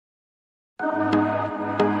Hello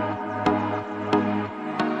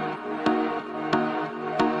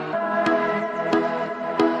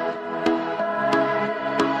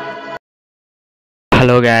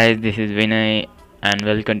guys, this is Vinay and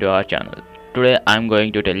welcome to our channel. Today I'm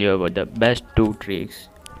going to tell you about the best 2 tricks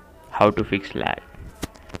how to fix lag.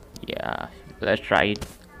 Yeah, let's try it.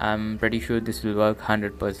 I'm pretty sure this will work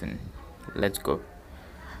 100%. Let's go.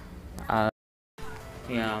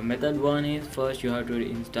 Method 1 is first you have to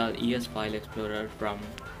install ES File Explorer from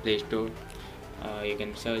Play Store. You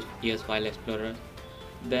can search ES File Explorer.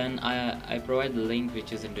 Then I provide the link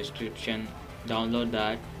which is in description. Download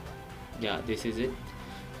that. Yeah, this is it.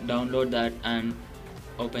 Download that and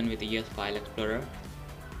open with ES File Explorer.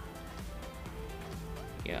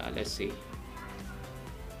 Yeah, let's see.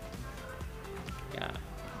 Yeah,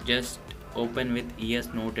 just open with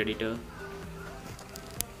ES Note Editor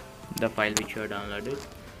the file which you have downloaded.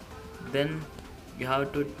 Then you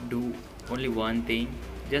have to do only one thing.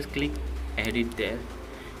 Just click edit there.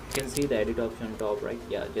 You can see the edit option top right.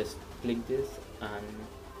 Yeah, just click this and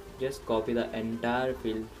just copy the entire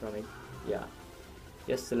field from it. Yeah,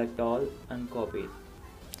 just select all and copy it.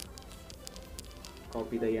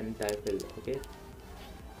 Copy the entire field. Okay,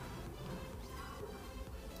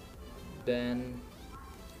 then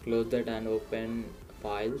close that and open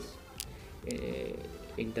files,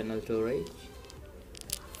 internal storage,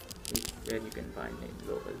 where you can find it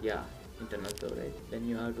local. Yeah, internal storage. Then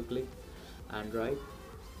you have to click Android,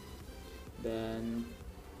 then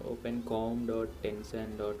open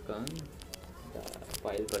com.tencent.com, the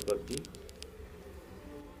file for PubG.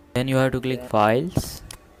 Then you have to click files,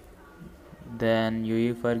 then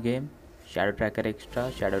UE for game, shadow tracker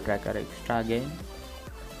extra game.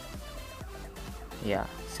 Yeah,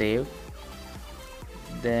 save.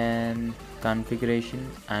 Then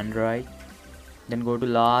configuration Android, then go to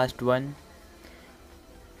last one.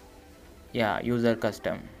 Yeah, user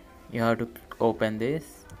custom. You have to open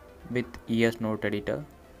this with ES Note Editor.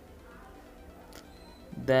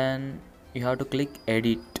 Then you have to click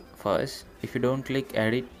edit first. If you don't click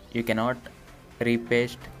edit, you cannot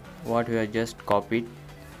repaste what we have just copied.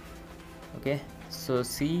 Okay, so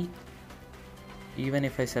see, even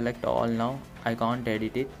if I select all now, I can't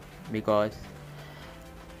edit it because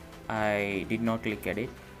I did not click edit.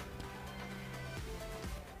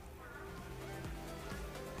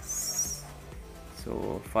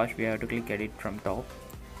 So first we have to click edit from top.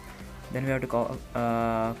 Then we have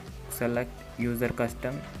to select user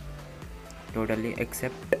custom totally,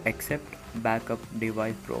 except backup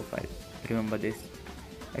device profile. Remember this,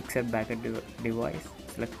 except backup device,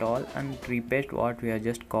 select all and repaste what we have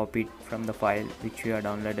just copied from the file which we have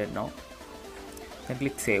downloaded now. Then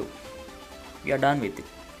click save. We are done with it.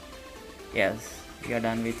 Yes, we are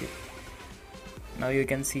done with it. Now you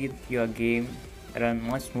can see your game run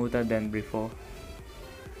much smoother than before.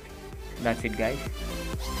 That's it guys.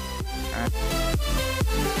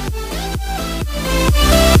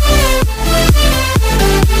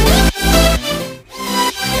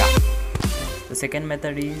 The second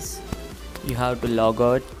method is you have to log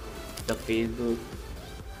out the Facebook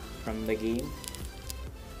from the game.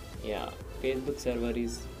 Yeah, Facebook server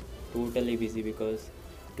is totally busy because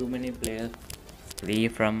too many players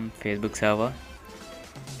leave from Facebook server.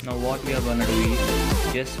 Now what we are gonna do is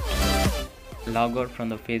just log out from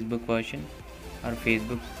the Facebook version or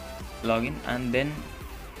Facebook login and then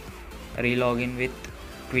re-login with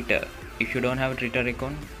Twitter. If you don't have a Twitter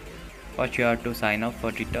account, first you have to sign up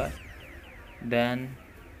for Twitter. Then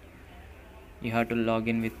you have to log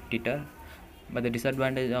in with Twitter, but the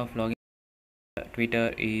disadvantage of logging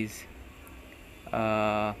Twitter is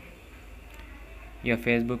your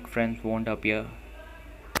Facebook friends won't appear.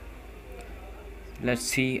 Let's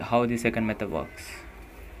see how the second method works.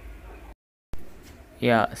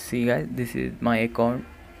 Yeah, see guys, this is my account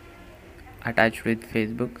attached with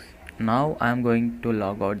Facebook. Now I'm going to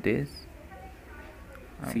log out this.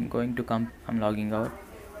 I'm logging out.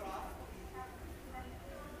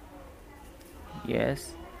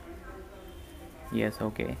 Yes,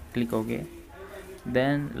 okay, click OK.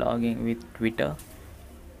 Then logging with Twitter.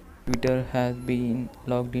 Twitter has been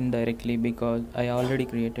logged in directly because I already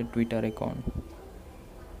created Twitter account,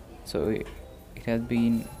 so it has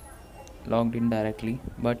been logged in directly,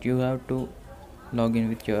 but you have to log in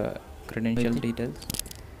with your credential details.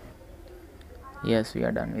 Yes, we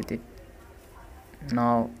are done with it.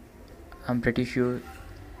 Now I'm pretty sure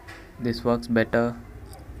this works better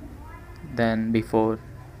than before.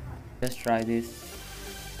 Just try this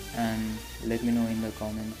and let me know in the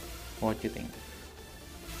comments what you think.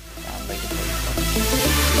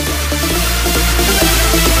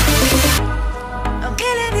 I'm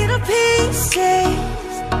killing little pieces.